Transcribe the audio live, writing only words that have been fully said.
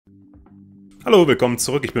Hallo, willkommen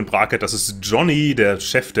zurück. Ich bin Bracket, das ist Johnny, der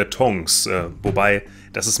Chef der Tongs. Wobei,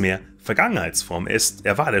 das ist mehr Vergangenheitsform.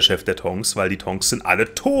 Er war der Chef der Tongs, weil die Tongs sind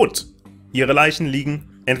alle tot. Ihre Leichen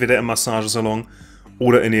liegen entweder im Massagesalon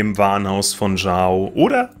oder in dem Warenhaus von Zhao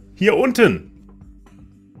oder hier unten.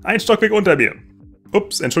 Ein Stockwerk unter mir.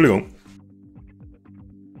 Ups, Entschuldigung.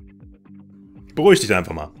 Beruhig dich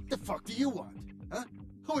einfach mal.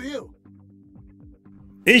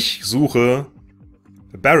 Ich suche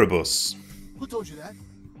Barabbas. Who told you that?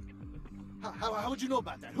 How would you know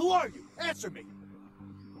about that? Who are you? Answer me.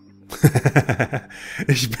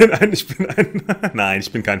 Nein,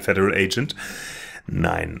 ich bin kein Federal Agent.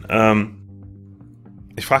 Nein,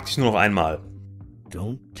 ich frag dich nur noch einmal.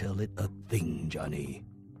 Don't tell it a thing, Johnny.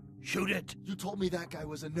 Shoot it. You told me that guy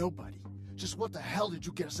was a nobody. Just what the hell did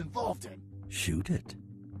you get us involved in? Shoot it.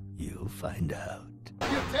 You'll find out.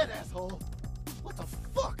 You're dead, asshole. What the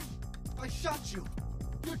fuck? I shot you.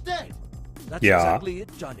 You're dead. That's Yeah. exactly it,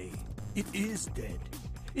 Johnny. It is dead.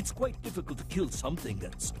 It's quite difficult to kill something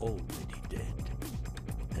that's already dead.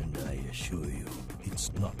 And I assure you,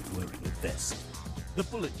 it's not wearing a vest. The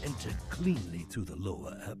bullet entered cleanly through the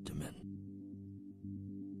lower abdomen.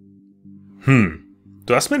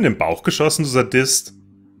 Du hast mir in den Bauch geschossen, du Sadist.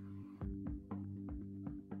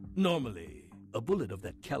 Normally, a bullet of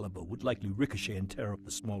that caliber would likely ricochet and tear up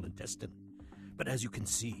the small intestine. But as you can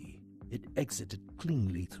see, it exited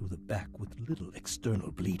cleanly through the back with little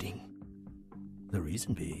external bleeding. The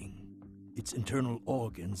reason being, its internal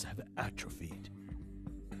organs have atrophied.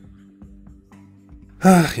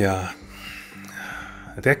 Ach ja.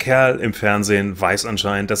 Der Kerl im Fernsehen weiß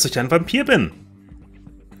anscheinend, dass ich ein Vampir bin.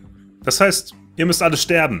 Das heißt, ihr müsst alle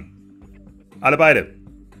sterben. Alle beide.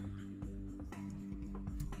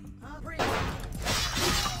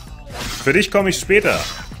 Für dich komme ich später.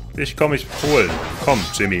 Dich komme ich holen. Komm,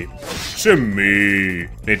 Jimmy. Jimmy.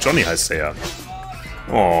 Nee, Johnny heißt er ja.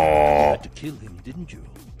 Oh. You had to kill him, didn't you?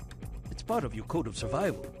 It's part of your code of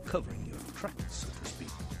survival, covering your tracks, so to speak.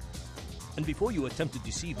 And before you attempt to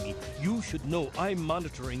deceive me, you should know I'm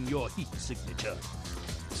monitoring your heat signature.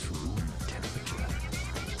 It's room temperature.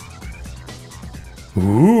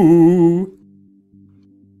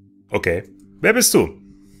 Okay. Wer bist du?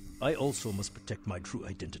 I also must protect my true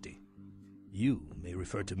identity. You may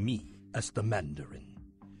refer to me as the Mandarin.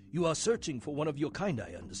 You are searching for one of your kind,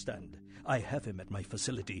 I understand. I have him at my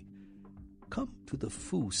facility. Come to the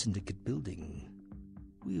Fu Syndicate building.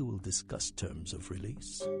 We will discuss terms of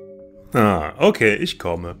release. Ah, okay, ich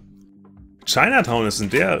komme. Chinatown ist in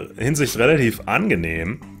der Hinsicht relativ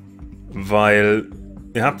angenehm, weil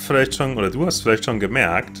ihr habt vielleicht schon, oder du hast vielleicht schon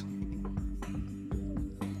gemerkt,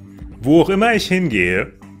 wo auch immer ich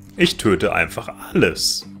hingehe, ich töte einfach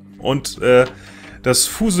alles. Und das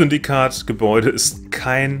Fu-Syndikat-Gebäude ist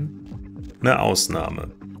keine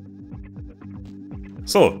Ausnahme.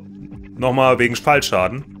 So, nochmal wegen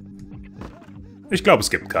Spaltschaden. Ich glaube,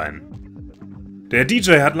 es gibt keinen. Der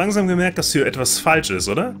DJ hat langsam gemerkt, dass hier etwas falsch ist,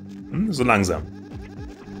 oder? So langsam.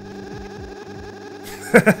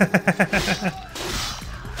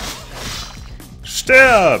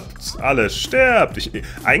 Sterbt! Alle, sterbt!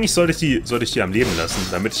 Eigentlich sollte ich die am Leben lassen,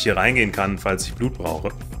 damit ich hier reingehen kann, falls ich Blut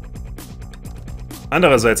brauche.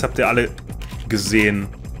 Andererseits habt ihr alle gesehen,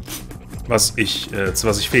 zu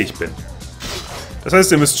was ich fähig bin. Das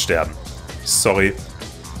heißt, ihr müsst sterben. Sorry.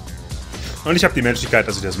 Und ich habe die Menschlichkeit,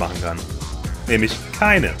 dass ich das machen kann. Nämlich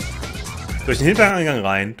keine. Durch den Hintereingang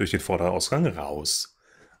rein, durch den Vorderausgang raus.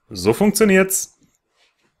 So funktioniert's.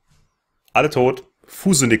 Alle tot.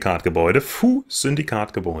 Fu-Syndikat-Gebäude.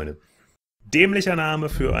 Fu-Syndikat-Gebäude. Dämlicher Name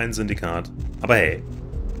für ein Syndikat. Aber hey.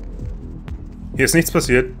 Hier ist nichts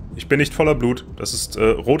passiert. Ich bin nicht voller Blut. Das ist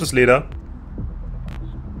rotes Leder.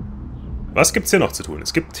 Was gibt's hier noch zu tun?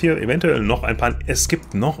 Es gibt hier eventuell noch ein paar... Es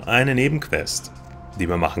gibt noch eine Nebenquest, die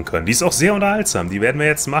wir machen können. Die ist auch sehr unterhaltsam. Die werden wir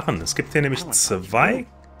jetzt machen. Es gibt hier nämlich zwei...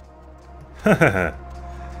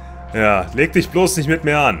 Ja, leg dich bloß nicht mit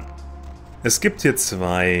mir an. Es gibt hier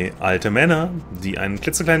zwei alte Männer, die einen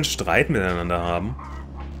klitzekleinen Streit miteinander haben.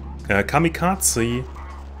 Kamikaze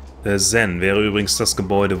Zen wäre übrigens das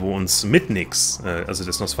Gebäude, wo uns Mitnix, also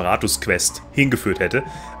das Nosferatus-Quest, hingeführt hätte,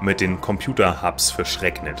 mit den Computer-Hubs für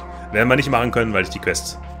Schrecknet. Werden wir nicht machen können, weil ich die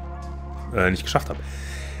Quest nicht geschafft habe.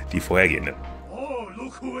 Die vorhergehende. Oh,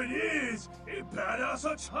 look who it is! A badass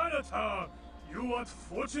of Chinatown! You want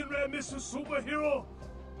fortune, Mr. Superhero?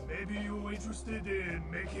 Maybe you interested in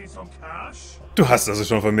making some cash? Du hast also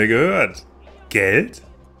schon von mir gehört. Geld?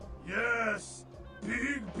 Yes!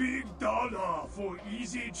 Big dollar for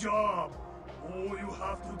easy job. All you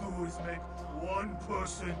have to do is make one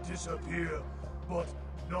person disappear, but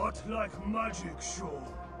not like magic show.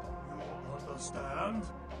 You understand?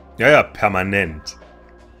 Ja, ja, permanent.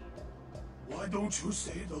 Why don't you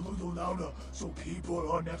say it a little louder so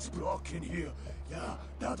people on next block can hear? Yeah,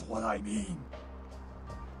 that's what I mean.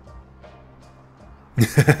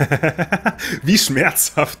 Wie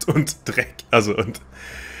schmerzhaft und Dreck. Also und...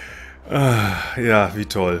 ja, wie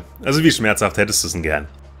toll. Also wie schmerzhaft hättest du es denn gern?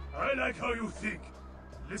 I like how you think.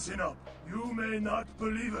 Listen up. You may not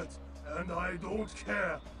believe it, and I don't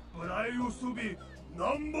care, but I used to be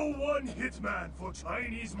 #1 hitman for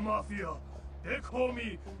Chinese mafia. They call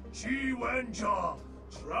me Wen Ja,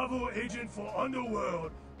 travel agent for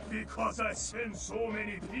Underworld, because I send so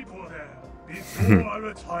many people there. Before I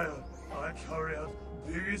retired, I carried out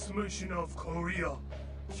biggest mission of Korea.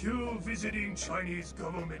 Kill visiting Chinese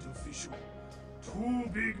government official. 2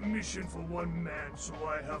 big mission for 1 man, so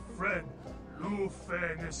I have friend Lu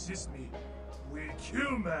Feng assist me. We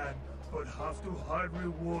kill man, but have to hide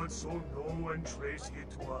reward so no one trace it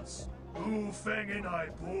to us. Lu Feng and I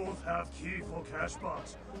both have key for cash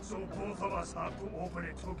box, so both of us have to open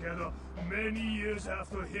it together many years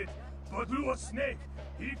after hit. But Lu a snake,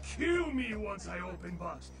 he kill me once I open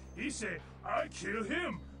box. He say I kill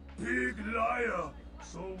him. Big liar.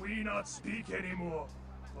 So we not speak anymore.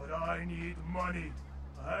 But I need money.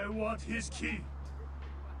 I want his key.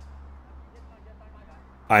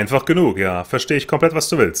 Einfach genug, ja. Verstehe ich komplett, was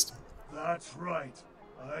du willst. That's right.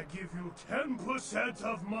 I give you 10%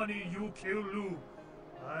 of money you kill Lu.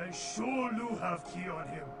 I sure Lu have key on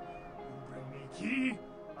him. You bring me key,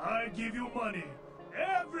 I give you money.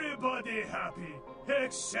 Everybody happy,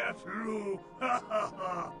 except Lu.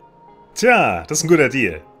 Tja, das ist ein guter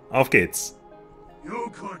Deal. Auf geht's. You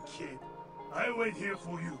good kid. I wait here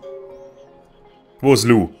for you. Wo ist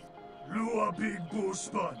Lu? Lu a big bull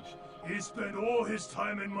sponge. He spent all his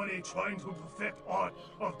time and money trying to perfect art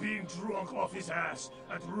of being drunk off his ass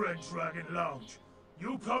at Red Dragon Lounge.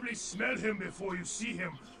 You probably smell him before you see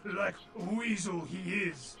him, like weasel he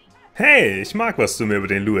is. Hey, ich mag, was du mir über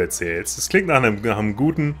den Lu erzählst. Das klingt nach einem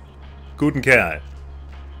guten Kerl.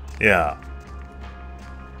 Ja.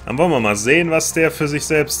 Dann wollen wir mal sehen, was der für sich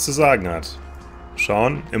selbst zu sagen hat.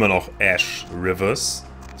 Schauen, immer noch Ash Rivers.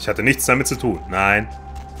 Ich hatte nichts damit zu tun. Nein,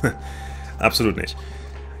 absolut nicht.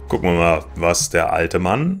 Gucken wir mal, was der alte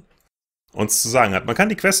Mann uns zu sagen hat. Man kann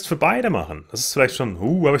die Quest für beide machen. Das ist vielleicht schon...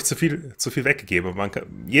 habe ich zu viel weggegeben.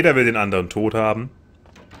 Jeder will den anderen tot haben.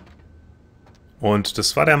 Und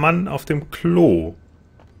das war der Mann auf dem Klo.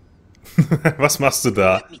 Was machst du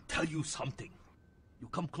da? Let me tell you something. You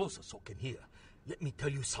come closer so I can hear. Let me tell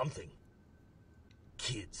you something.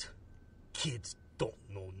 Kids don't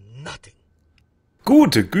know nothing.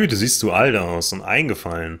 Gute Güte, siehst du alt aus und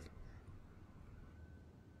eingefallen.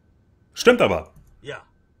 Stimmt aber. Yeah.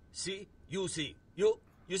 See? You see. You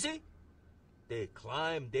see? They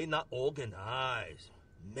climb, they not organized.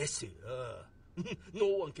 Messy, No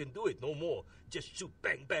one can do it no more. Just shoot,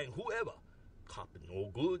 bang, bang, whoever. Cop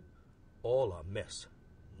no good. All a mess.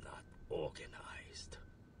 Not organized.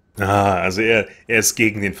 Ah, also er ist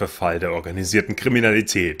gegen den Verfall der organisierten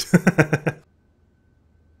Kriminalität.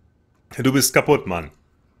 Du bist kaputt, Mann.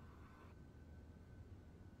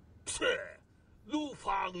 Lu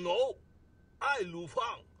Feng, no. I Lu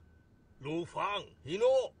Feng. Lu Feng, you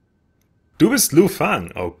know. Du bist Lu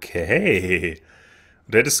Feng, okay.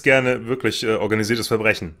 Du hättest gerne wirklich organisiertes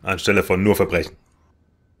Verbrechen, anstelle von nur Verbrechen.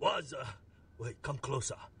 Was? Wait, come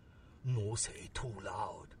closer. No say too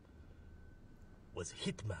loud. Was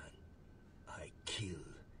hitman. I kill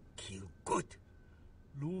good.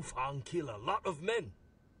 Lu Feng kill a lot of men.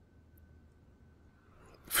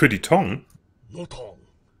 Für die Tong? No Tong.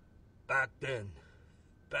 Back then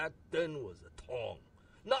was a Tong.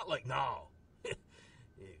 Not like now.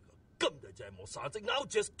 Now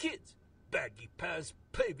just kids. Baggy pants,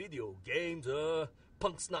 play video games,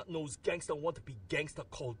 punk snot-nosed gangster want to be gangster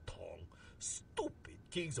called Tong. Stupid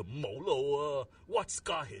gigs of Molo, watch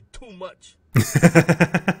Scarhead too much.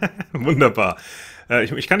 Wunderbar.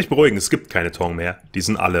 Ich kann dich beruhigen, es gibt keine Tong mehr. Die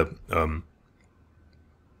sind alle,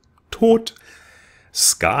 tot.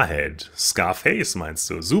 Scarhead. Scarface meinst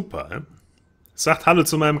du? Super. Sagt Hallo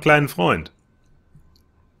zu meinem kleinen Freund.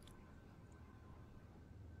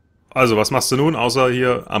 Also, was machst du nun, außer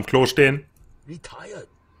hier am Klo stehen? Retired.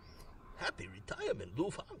 Happy retirement, Lu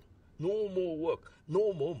Feng. No more work,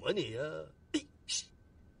 no more money,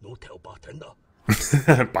 No tell bartender.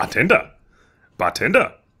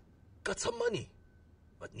 Bartender? Got some money,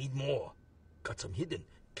 but need more. Got some hidden,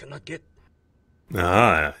 cannot get.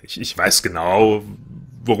 Ah, ich weiß genau,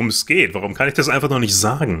 worum es geht. Warum kann ich das einfach noch nicht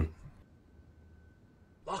sagen?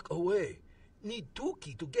 Lock away. Need 2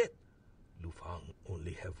 key to get. Lu Feng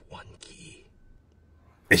only have 1 key.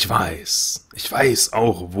 Ich weiß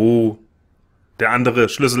auch, wo der andere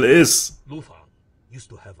Schlüssel ist. Lu Feng used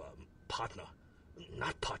to have a partner.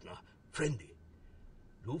 Not partner, friendly.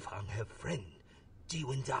 Lu Feng have friend,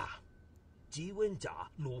 Wen Ja. Wen Ja,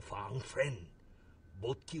 Lu Feng friend.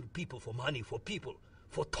 Both kill people for money, for people.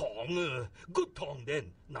 For Tong, good Tong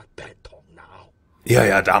then, not bad Tong now. Ja,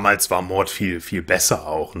 ja, damals war Mord viel, viel besser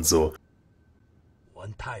auch und so.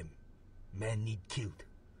 One time, man need killed.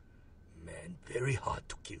 Man very hard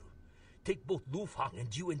to kill. Take both Lu Feng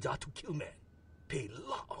and Wen Ja to kill man. Pay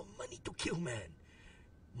lot of money to kill man.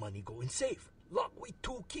 Money go in safe. Lock with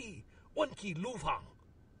 2 key. 1 key Lu Feng.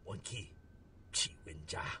 1 key Wen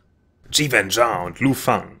Ja. Wen Ja und Lu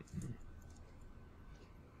Feng.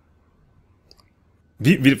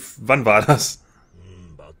 Wann war das?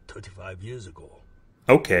 About 35 years ago.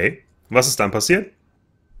 Okay. Was ist dann passiert?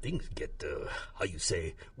 Things get, how you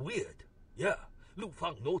say, weird. Yeah, Lu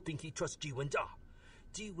Feng no think he trust Wen Ja.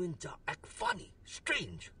 Wen Ja act funny,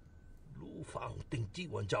 strange. Lu Feng think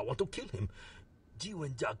Wen Ja want to kill him.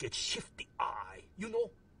 Wen Ja get shifty eye, you know?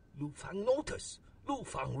 Lu Feng notice. Lu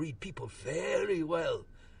Feng read people very well.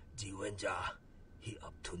 Wen Ja, he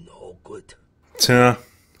up to no good. Tja,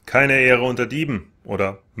 keine Ehre unter Dieben.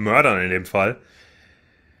 Oder Mördern in dem Fall.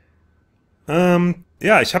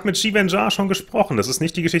 Ja, ich habe mit Wen Ja schon gesprochen. Das ist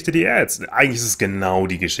nicht die Geschichte, die er erzählt. Eigentlich ist es genau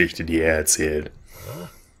die Geschichte, die er erzählt.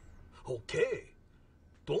 Okay.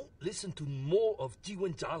 Don't listen to more of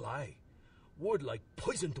Wen Ja lie. Word like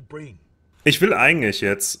poison to brain. Ich will eigentlich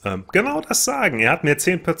jetzt genau das sagen. Er hat mir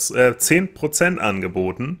 10%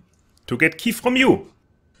 angeboten. To get key from you.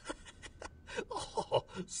 Oh,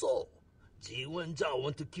 so, Wen Ja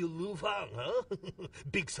want to kill Lu Feng, huh?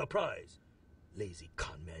 Big surprise. Lazy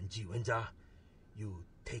con man Wen Ja. You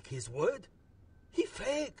take his word? He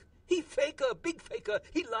fake. He faker, big faker.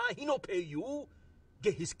 He lie, he no pay you.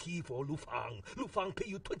 Get his key for Lu Feng. Lu Feng pay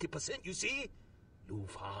you 20%, you see? Lu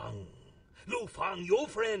Feng, your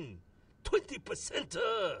friend. 20%.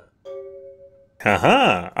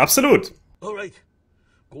 Haha, absolut. All right.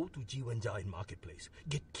 Go to Wen Ja in marketplace.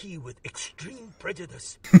 Get key with extreme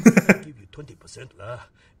prejudice. I'll give you 20%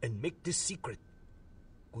 and make this secret.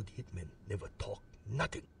 Good hitmen never talk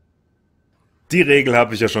nothing. Die Regel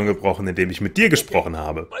habe ich ja schon gebrochen, indem ich mit dir gesprochen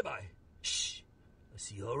habe. Bye bye. Shh. I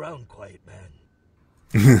see you around, quiet man.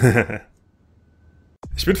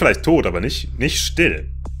 Ich bin vielleicht tot, aber nicht still.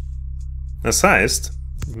 Das heißt,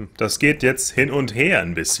 das geht jetzt hin und her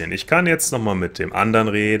ein bisschen. Ich kann jetzt nochmal mit dem anderen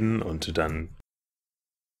reden und dann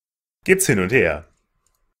geht's hin und her.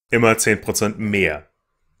 Immer 10% mehr.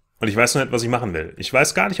 Und ich weiß noch nicht, was ich machen will. Ich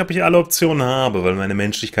weiß gar nicht, ob ich alle Optionen habe, weil meine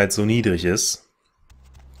Menschlichkeit so niedrig ist.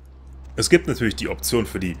 Es gibt natürlich die Option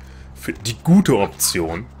für die gute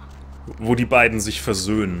Option, wo die beiden sich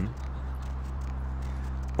versöhnen.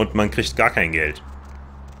 Und man kriegt gar kein Geld.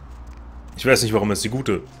 Ich weiß nicht, warum es die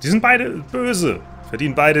gute... Die sind beide böse.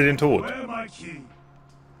 Verdienen beide den Tod.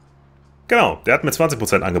 Genau, der hat mir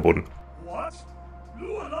 20% angeboten. What?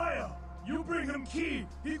 Lu a liar. You bring him key.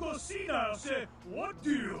 He goes senile. Say, what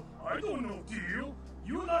deal? I don't know deal.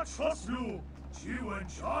 You not trust Lu. Wen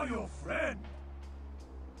Ja, your friend.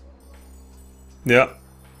 Ja,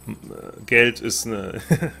 Geld ist eine...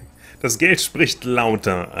 Das Geld spricht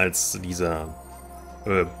lauter als dieser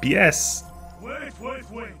BS. Wait.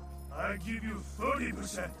 I give you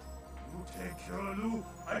 30%. You take care of Lu.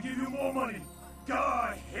 I give you more money. God,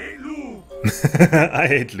 I hate Lu. I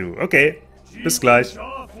hate Lu. Okay, bis gleich.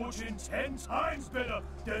 Fortune 10 times better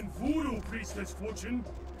than Voodoo Priestess Fortune.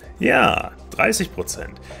 Ja, 30%.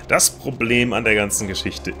 Das Problem an der ganzen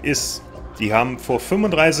Geschichte ist, die haben vor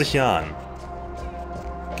 35 Jahren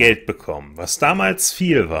Geld bekommen, was damals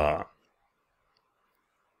viel war.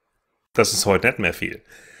 Das ist heute nicht mehr viel.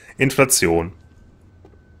 Inflation.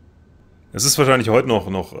 Es ist wahrscheinlich heute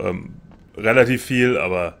noch relativ viel,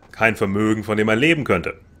 aber kein Vermögen, von dem man leben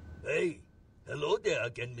könnte. Hey, hello there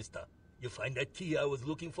again, mister. You find that key I was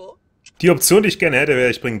looking for? Die Option, die ich gerne hätte, wäre,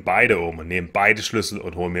 ich bringe beide um und nehme beide Schlüssel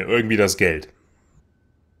und hole mir irgendwie das Geld.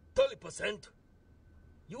 30%?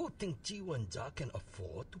 You think Wen Ja can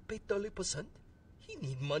afford to pay 30%? He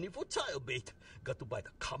need money for child bait. Got to buy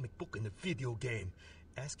the comic book and the video game.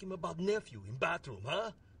 Ask him about nephew in bathroom,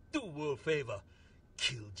 huh? Do world favor.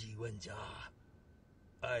 Kill Wen Ja.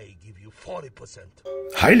 I give you 40%.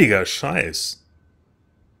 Heiliger Scheiß.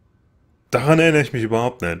 Daran erinnere ich mich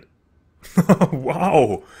überhaupt nicht.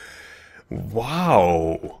 Wow.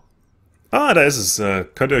 Wow. Ah, da ist es.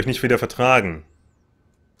 Könnt ihr euch nicht wieder vertragen.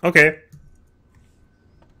 Okay.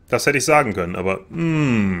 Das hätte ich sagen können, aber...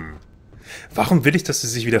 Warum will ich, dass sie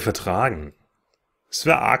sich wieder vertragen? Das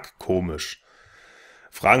wäre arg komisch.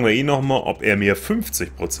 Fragen wir ihn nochmal, ob er mir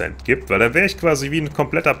 50% gibt, weil dann wäre ich quasi wie ein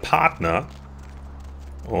kompletter Partner.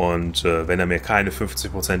 Und wenn er mir keine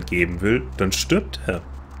 50% geben will, dann stirbt er.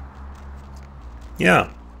 Ja.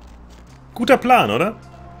 Guter Plan, oder?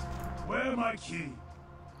 Where my key?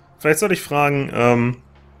 Vielleicht sollte ich fragen,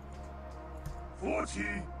 40,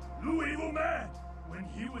 Lu evil man. When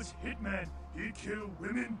he was hitman, he killed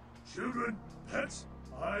women, children, pets.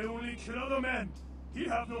 I only kill other men. He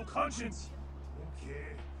have no conscience.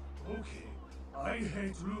 Okay, okay. I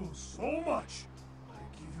hate Lu so much. I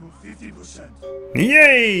give you 50%.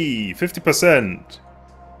 yay, 50%.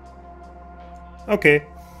 Okay.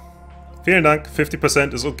 Vielen Dank,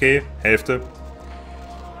 50% ist okay, Hälfte.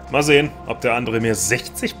 Mal sehen, ob der andere mir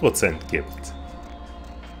 60% gibt.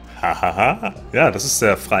 Hahaha. Ja, das ist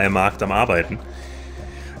der freie Markt am Arbeiten.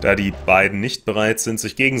 Da die beiden nicht bereit sind,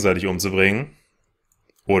 sich gegenseitig umzubringen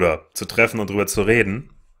oder zu treffen und drüber zu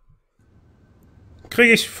reden,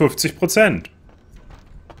 kriege ich 50%.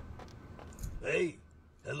 Hey,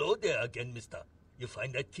 hello there again, mister. You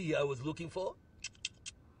find that key I was looking for?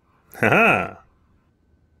 Haha.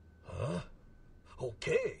 Huh?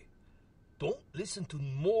 Okay. Don't listen to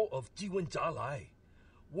more of Wen Ja lie.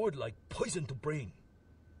 Word like poison to brain.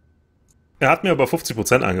 Er hat mir aber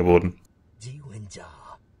 50% angeboten. Wen Ja,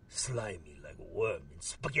 slimy like a worm in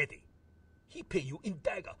spaghetti. He pay you in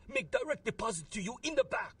dagger, make direct deposit to you in the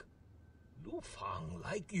back. Lu Feng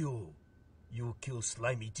like you. You kill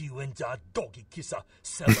slimy Wen Ja doggy kisser,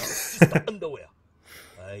 sell out sister underwear.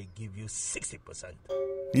 I give you 60%.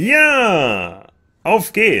 Ja!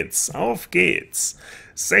 Auf geht's, auf geht's.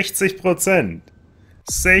 60%.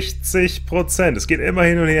 60%. Es geht immer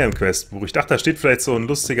hin und her im Questbuch. Ich dachte, da steht vielleicht so ein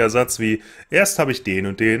lustiger Satz wie: Erst habe ich den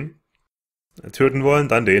und den töten wollen,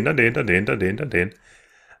 dann den, dann den, dann den, dann den, dann den.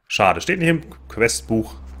 Schade, steht nicht im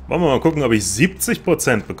Questbuch. Wollen wir mal gucken, ob ich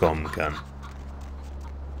 70% bekommen kann.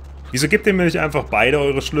 Wieso gebt ihr mir nicht einfach beide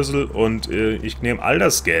eure Schlüssel und ich nehme all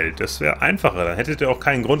das Geld? Das wäre einfacher. Dann hättet ihr auch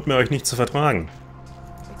keinen Grund mehr, euch nicht zu vertragen.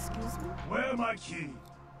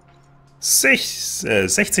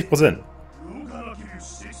 60%. You gonna give you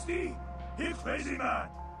 60? He crazy man.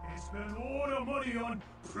 He spent all the money on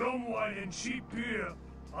plum wine and cheap beer.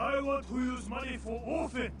 I want to use money for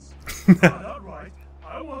orphans. Not right.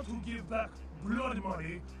 I want to give back blood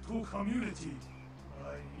money to community.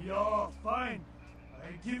 Yeah, fine.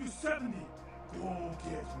 I give you 70. Go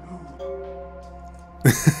get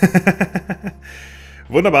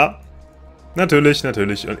Lu. Wunderbar. Natürlich,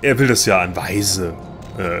 natürlich. Und er will das ja an Weise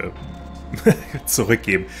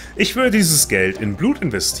zurückgeben. Ich würde dieses Geld in Blut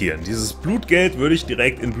investieren. Dieses Blutgeld würde ich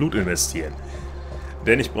direkt in Blut investieren.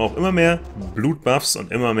 Denn ich brauche immer mehr Blutbuffs und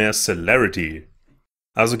immer mehr Celerity.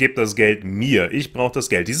 Also gebt das Geld mir. Ich brauche das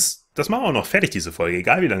Geld. Das machen wir auch noch fertig, diese Folge.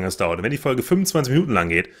 Egal wie lange es dauert. Und wenn die Folge 25 Minuten lang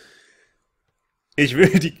geht, ich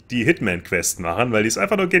will die Hitman-Quest machen, weil die ist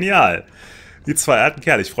einfach nur genial. Die zwei alten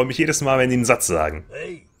Kerle. Ich freue mich jedes Mal, wenn die einen Satz sagen.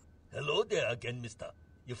 Hey, hello there again, mister.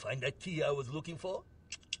 You find that key I was looking for?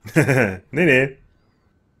 Nee.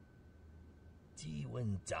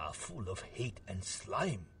 Wen Ja full of hate and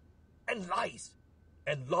slime. And lies.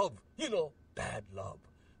 And love. You know, bad love.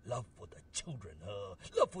 Love for the children.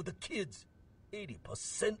 Love for the kids.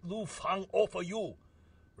 80% Lu Feng offer you.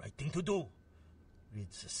 Right thing to do.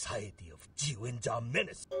 Rid society of Wen Ja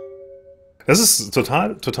menace. Das ist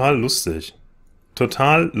total lustig.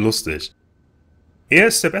 Total lustig. Er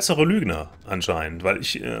ist der bessere Lügner, anscheinend, weil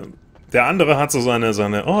der andere hat so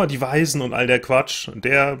seine, oh, die Weisen und all der Quatsch.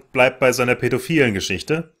 Der bleibt bei seiner pädophilen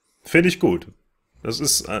Geschichte. Finde ich gut. Das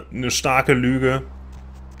ist eine starke Lüge.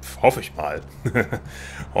 Hoffe ich mal.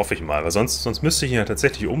 Hoffe ich mal, weil sonst müsste ich ihn ja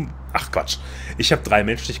tatsächlich Ach Quatsch. Ich habe 3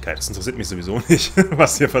 Menschlichkeit. Das interessiert mich sowieso nicht,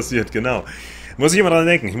 was hier passiert, genau. Muss ich immer dran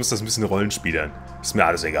denken. Ich muss das ein bisschen Rollenspielern. Ist mir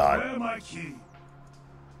alles egal.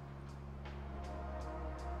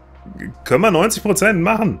 Können wir 90%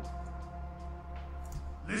 machen?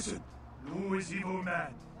 Listen, Lu is evil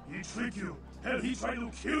man. He trick you. Hell, he tried to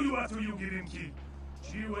kill you after you give him key.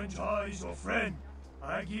 Wen Ja is your friend.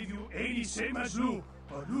 I give you 80 same as Lu,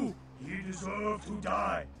 but Lu, he deserve to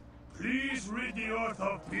die. Please rid the earth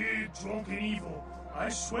of big drunken evil. I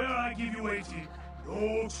swear I give you 80.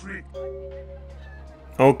 No trick.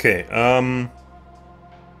 Okay,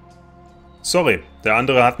 sorry, der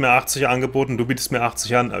andere hat mir 80 angeboten, du bietest mir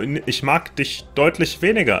 80 an. Ich mag dich deutlich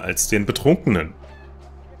weniger als den Betrunkenen.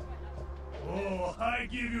 Oh, I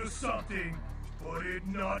give you something, but it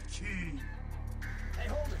not key.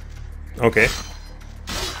 Okay.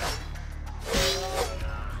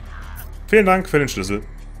 Vielen Dank für den Schlüssel.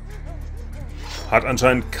 Hat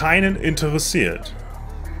anscheinend keinen interessiert.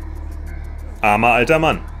 Armer alter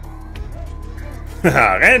Mann.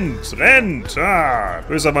 rennt! Ah,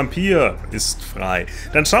 böser Vampir ist frei.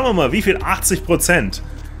 Dann schauen wir mal, wie viel 80%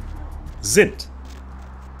 sind.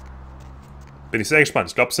 Bin ich sehr gespannt.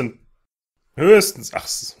 Ich glaube, es sind höchstens... Ach,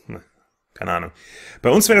 keine Ahnung. Bei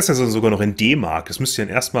uns wäre das ja sogar noch in D-Mark. Das müsst ihr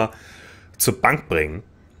dann erstmal zur Bank bringen.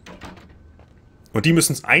 Und die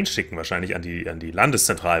müssen es einschicken wahrscheinlich an die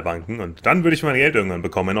Landeszentralbanken. Und dann würde ich mein Geld irgendwann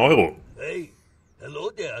bekommen in Euro. Hey,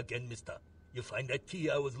 hello there again, mister. You find that key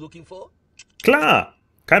I was looking for? Klar,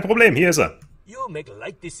 kein Problem, hier ist er. You make a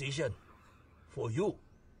right decision. For you,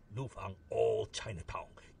 Lu Feng, all Chinatown.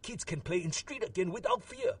 Kids can play in street again without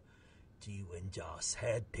fear. Wen Ja's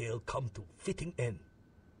sad tale come to fitting end.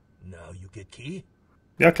 Now you get key?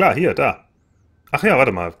 Ja klar, hier, da. Ach ja,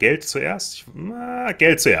 warte mal, Geld zuerst?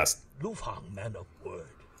 Geld zuerst. Lu Feng, man of word.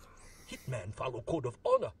 Hitman follow code of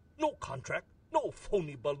honor. No contract, no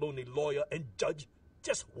phony baloney lawyer and judge.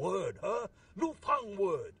 Just word, huh? Lu Feng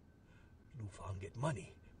word. Lu Feng get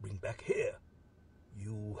money, bring back here.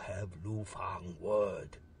 You have Lu Feng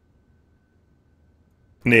word.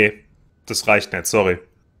 Nee, das reicht nicht, sorry.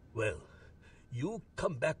 Well, you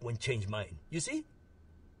come back when change mind. You see?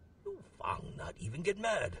 Lu Feng not even get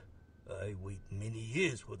mad. I wait many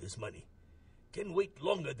years for this money. Can wait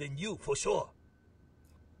longer than you for sure.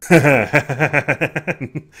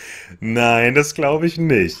 Nein, das glaube ich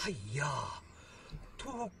nicht. Hiya,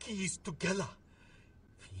 two keys together.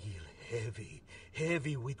 Feel heavy,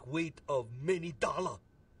 heavy with weight of many $.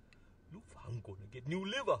 Lu Feng gonna get new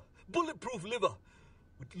liver, bulletproof liver,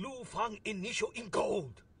 with Lu Feng initial in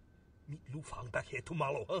gold. Meet Lu Feng back here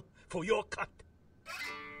tomorrow, huh? For your cut.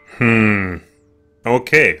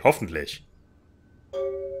 Okay, hoffentlich.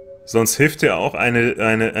 Sonst hilft dir auch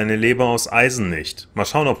eine Leber aus Eisen nicht. Mal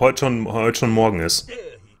schauen, ob heute schon morgen ist. There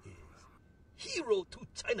he is. Hero to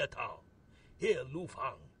Chinatown. Here Lu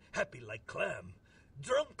Feng, happy like clam.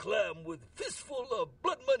 Drunk clam with fistful of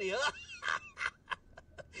blood money, huh?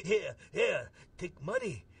 Here, take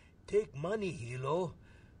money. Take money, Hero.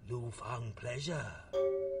 Lu Feng pleasure.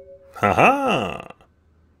 Haha.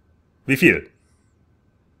 Wie viel?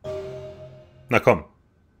 Na komm.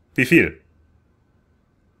 Wie viel?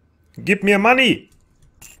 Gib mir Money!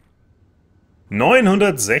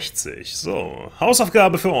 960. So,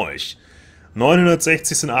 Hausaufgabe für euch.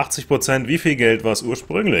 960 sind 80%. Wie viel Geld war es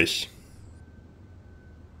ursprünglich?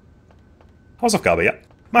 Hausaufgabe, ja.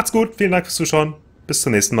 Macht's gut, vielen Dank fürs Zuschauen. Bis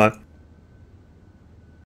zum nächsten Mal.